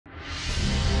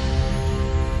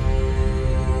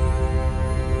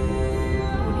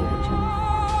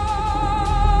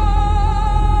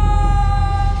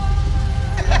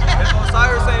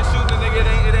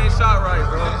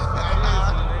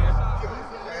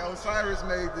Cyrus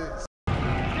made this.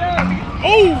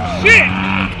 Oh shit!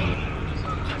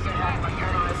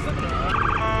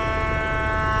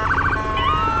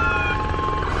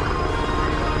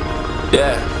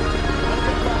 Yeah.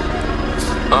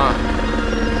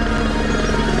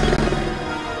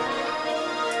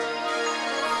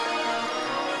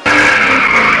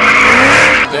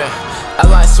 Yeah. I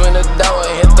like swing the door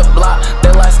and hit the block.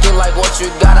 They like Skeam like what you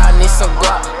got, I need some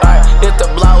guap. Alright, hit the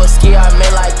block with Ski, I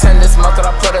made like 10 this month and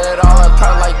I put it all in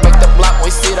part like make the block. We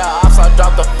see the ops, I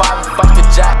drop the 5 and fuck the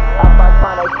jack. I find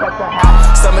fine, they catch a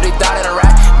hat. Somebody died in a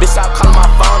rack. Bitch, I calling my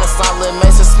phone, it's not lit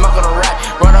Mason smoking a rat.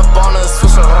 Run up on her,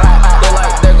 switch a rat. They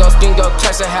like, there goes Skeam, go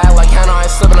catch a hat. Like Hannah, I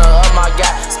ain't slipping her up my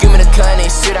gat. Skimming the cut and he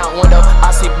shoot out window. I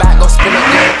see back, go spin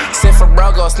again. Sit for bro,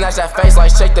 go snatch that face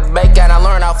like shake the bacon. I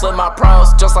learned how to flip my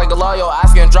pros, just like a loyal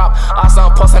asking drop. I saw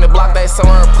him post on the block, they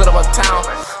somewhere and put up a town.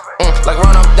 Like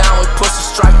run up down, we push the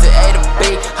strike to A to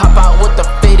B. Hop out with the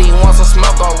feet, he wants some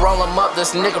smoke, I'll roll him up,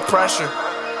 this nigga pressure.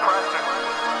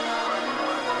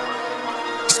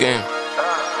 Skeam.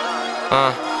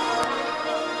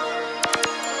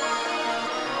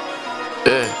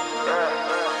 Yeah.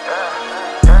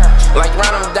 Like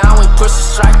run him down, we push the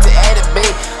strike to A to B.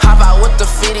 Hop out with the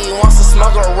feet, he wants to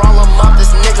smoke, I'll roll him up, this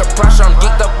nigga pressure. I'm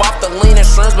geeked up off the lean and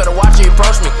shrooms, better watch you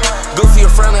approach me. Goofy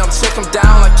or friendly, I'm check him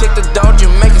down, like kick the doge, you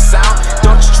make a sound.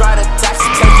 Don't you try to taxi,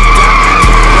 take you down.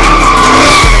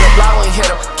 Hit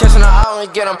him, catching the eye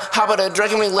and get him. Hop out the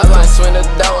drink and we live like swing the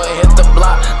door and hit the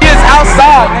block. He is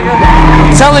outside, nigga.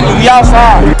 I'm telling you, he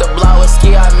outside. Hit the block with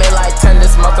Ski, I made like 10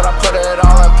 this month and I put it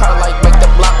all in part like make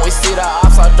the block. We see the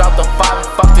ops, I drop the 5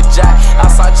 and fuck the jack.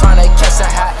 Outside trying to catch a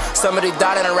hat. Somebody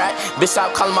died in a rack. Bitch,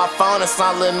 I'm calling my phone, it's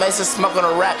not lit Mason smoking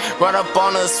a rat. Run up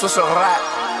on her, switch a rat.